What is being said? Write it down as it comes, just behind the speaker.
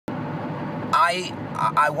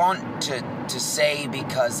I want to say,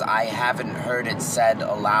 because I haven't heard it said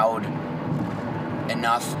aloud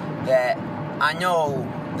enough, that I know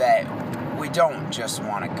that we don't just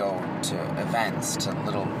want to go to events, to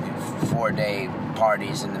little 4-day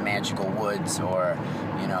parties in the magical woods, or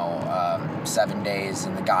 7 days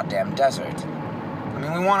in the goddamn desert. I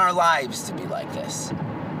mean, we want our lives to be like this.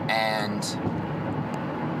 And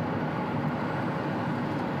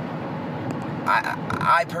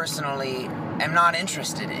I personally am not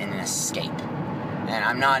interested in an escape. And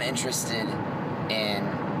I'm not interested in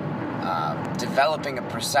developing a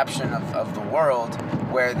perception of the world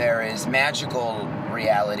where there is magical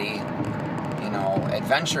reality,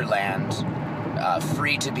 Adventureland,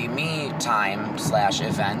 free to be me time /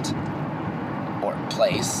 event or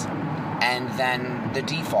place, and then the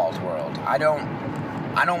default world. I don't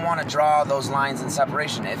want to draw those lines in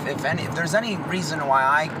separation. If there's any reason why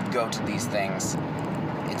I go to these things,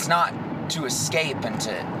 it's not to escape and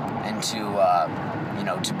to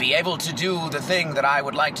be able to do the thing that I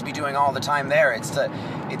would like to be doing all the time there. It's to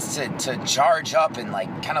charge up and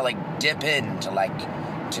kind of dip in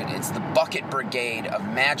it's the bucket brigade of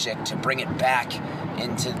magic to bring it back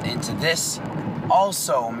into this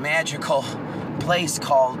also magical place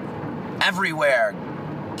called everywhere.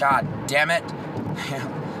 God damn it.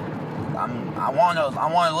 I want to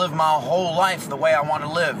live my whole life the way I want to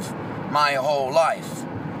live my whole life.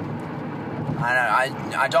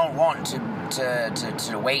 I don't want to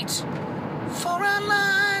wait for our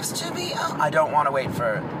lives to be. I don't want to wait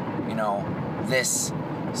for this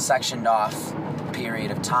sectioned off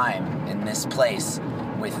period of time in this place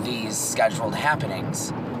with these scheduled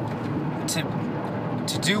happenings to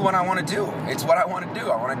do what I want to do. It's what I want to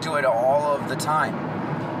do. I want to do it all of the time.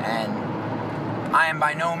 And I am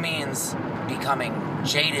by no means becoming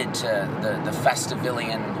jaded to the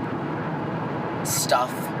Festivillian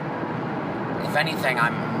stuff. If anything,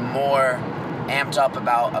 I'm more amped up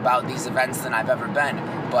about these events than I've ever been,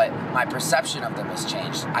 but my perception of them has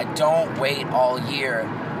changed. I don't wait all year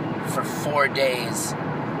for 4 days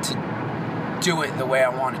to do it the way I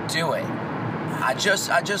want to do it. I just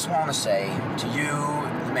want to say to you,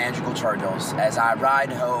 the Magical Turtles, as I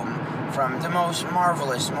ride home from the most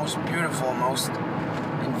marvelous, most beautiful, most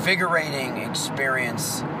invigorating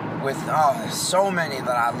experience with so many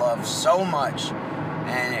that I love so much,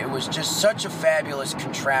 and it was just such a fabulous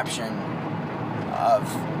contraption of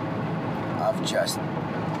just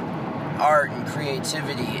art and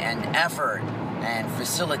creativity and effort and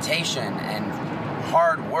facilitation and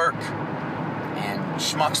hard work and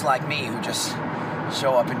schmucks like me who just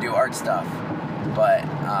show up and do art stuff. But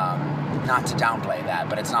not to downplay that,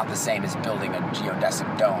 but it's not the same as building a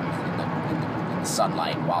geodesic dome in the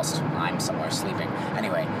sunlight whilst I'm somewhere sleeping.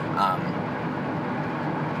 Anyway,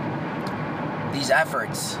 these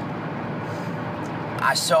efforts,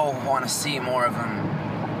 I so want to see more of them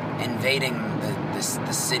invading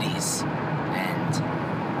the cities and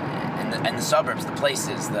the suburbs, the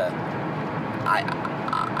places.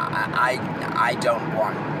 I don't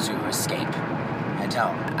want to escape. I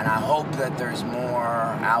don't, and I hope that there's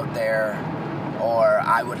more out there, or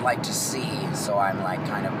I would like to see. So I'm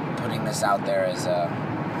kind of putting this out there as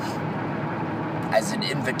an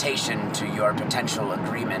invitation to your potential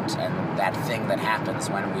agreement and that thing that happens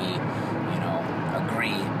when we,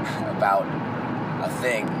 agree about a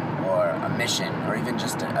thing or a mission or even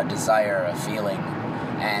just a desire, a feeling.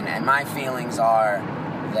 And my feelings are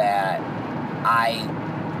that I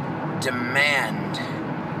demand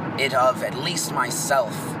it of at least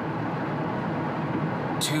myself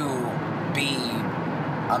to be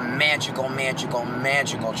a magical, magical,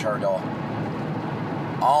 magical turtle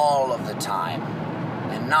all of the time,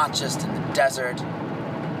 and not just in the desert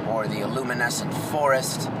or the illuminescent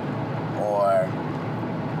forest or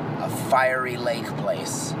a fiery lake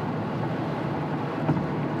place.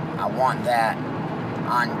 I want that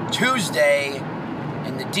on Tuesday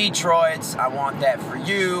in the Detroits. I want that for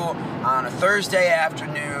you on a Thursday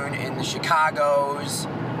afternoon in the Chicagos,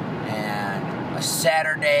 and a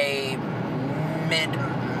Saturday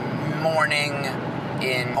mid-morning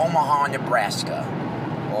in Omaha, Nebraska,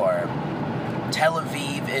 or Tel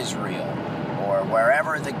Aviv, Israel, or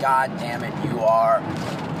wherever the goddamn it you are.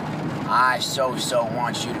 I so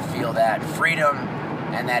want you to feel that freedom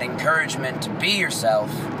and that encouragement to be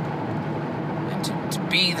yourself, and to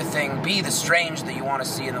be the thing, be the strange that you want to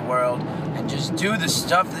see in the world, and just do the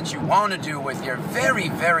stuff that you want to do with your very,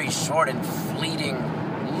 very short and fleeting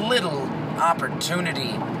little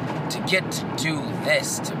opportunity to get to do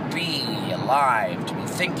this, to be alive, to be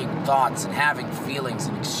thinking thoughts and having feelings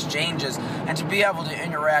and exchanges, and to be able to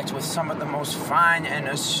interact with some of the most fine and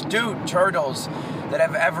astute turtles that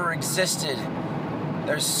have ever existed.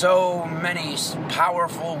 There's so many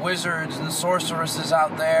powerful wizards and sorceresses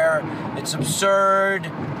out there. It's absurd.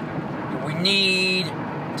 We need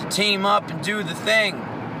to team up and do the thing.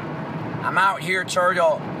 I'm out here,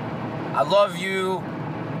 turtle. I love you.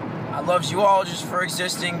 I love you all just for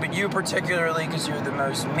existing, but you particularly because you're the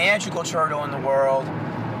most magical turtle in the world.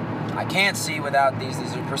 I can't see without these.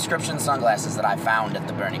 These are prescription sunglasses that I found at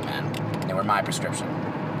the Burning Man. They were my prescription.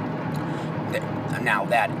 Now,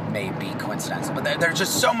 that may be coincidental, but there's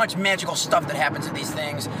just so much magical stuff that happens at these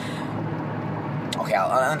things. Okay,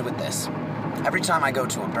 I'll end with this. Every time I go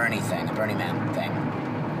to a Burning Man thing,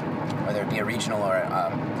 whether it be a regional or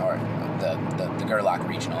the Gerlach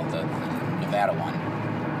regional, the Nevada one,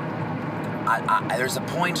 there's a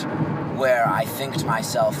point where I think to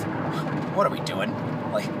myself, what are we doing?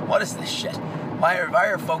 Like, what is this shit? Why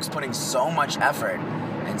are folks putting so much effort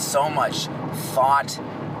and so much thought,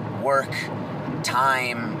 work,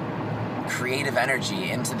 time, creative energy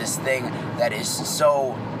into this thing that is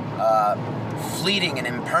so fleeting and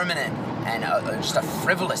impermanent and just a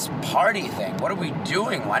frivolous party thing? What are we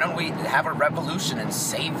doing? Why don't we have a revolution and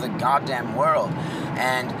save the goddamn world?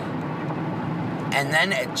 And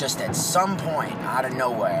then it just, at some point, out of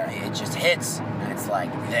nowhere, it just hits, and it's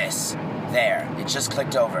like this, there. It just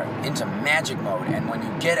clicked over into magic mode, and when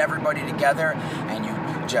you get everybody together, and you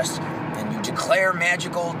declare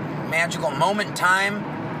magical moment in time,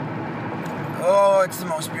 oh, it's the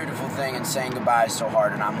most beautiful thing, and saying goodbye is so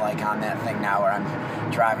hard, and I'm like on that thing now where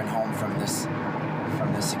I'm driving home from this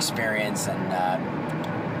experience, and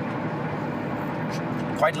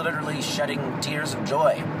quite literally shedding tears of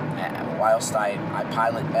joy whilst I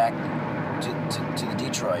pilot back to the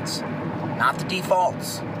Detroits. Not the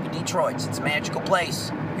defaults, the Detroits. It's a magical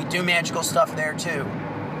place. We do magical stuff there too.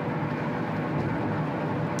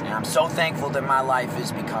 And I'm so thankful that my life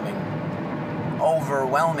is becoming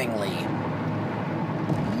overwhelmingly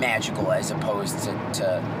magical as opposed to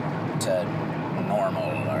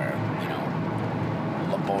normal or,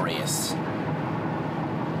 laborious.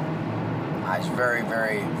 I was very,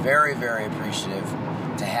 very, very, very appreciative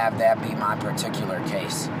to have that be my particular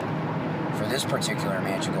case for this particular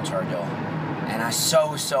magical turtle. And I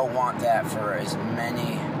so want that for as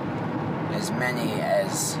many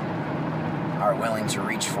as are willing to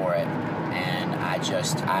reach for it. And I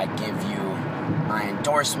give you my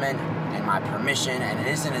endorsement and my permission, and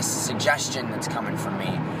it isn't a suggestion that's coming from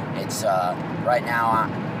me. It's right now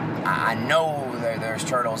I know there's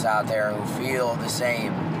turtles out there who feel the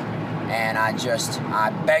same, and I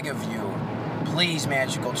beg of you, please,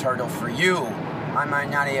 magical turtle, for you, I might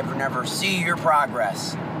not never see your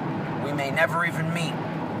progress. We may never even meet,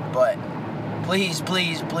 but please,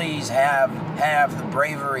 please, please have the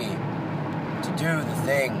bravery to do the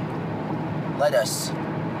thing. Let us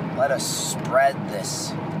spread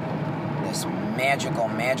this magical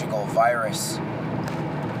virus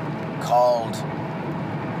called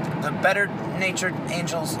the better-natured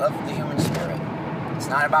angels of the human spirit. It's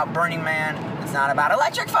not about Burning Man. It's not about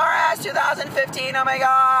Electric Forest 2015. Oh my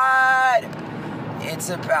God! It's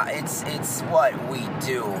what we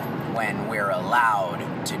do when we're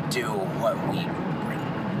allowed to do what we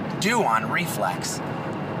do on reflex.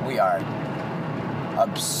 We are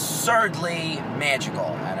absurdly magical,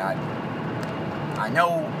 and I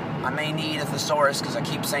know I may need a thesaurus because I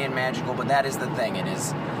keep saying magical, but that is the thing. It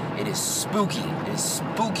is spooky. It is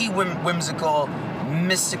spooky, whimsical,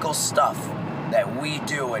 mystical stuff that we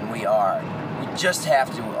do and we are. We just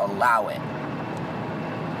have to allow it.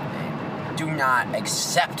 And do not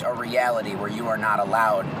accept a reality where you are not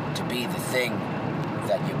allowed to be the thing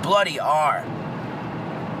that you bloody are.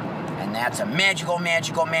 And that's a magical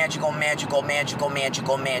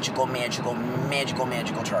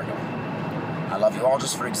turtle. I love you all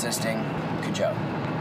just for existing. Good job.